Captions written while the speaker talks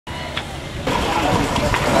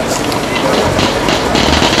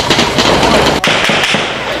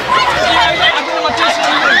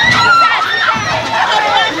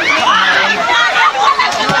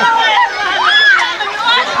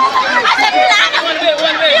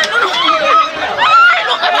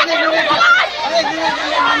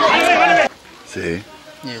See?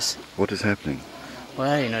 Yes. What is happening?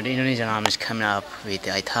 Well, you know, the Indonesian army is coming up with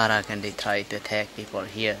the Aitarak and they try to attack people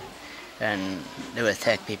here. And they will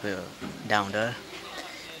attack people down there.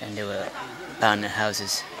 And they will burn the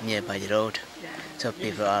houses nearby the road. So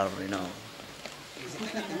people are, you know,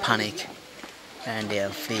 panic. And they are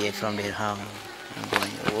fleeing from their home.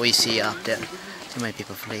 We see up there, so many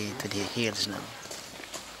people flee to the hills now.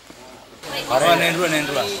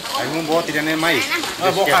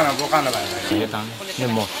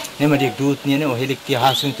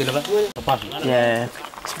 Yeah,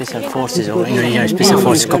 special forces or Indonesian special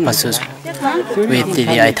forces Kopassus with the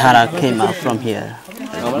Aitarak came up from here,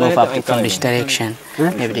 move up from this direction.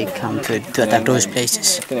 Maybe they come to attack those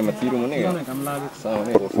places.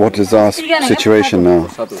 What is our situation now?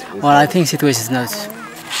 Well, I think situation is not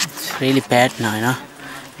really bad now, you know,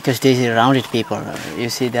 because they surrounded people. You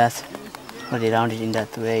see that. Or they rounded in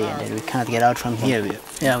that way, and then we cannot get out from here.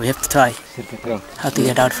 Yeah, we have to try how to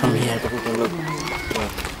get out from here.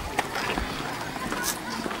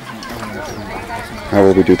 How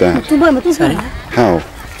will we do that? Sorry? How?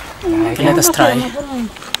 Okay, let us try.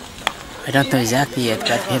 I don't know exactly yet,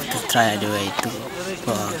 but we have to try a way to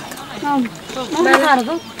go out.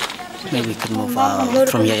 Maybe we could move out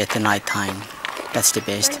from here at the night time. That's the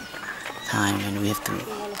best time, and we have to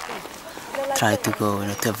try to go, you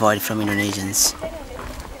know, to avoid from Indonesians'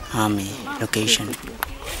 army location.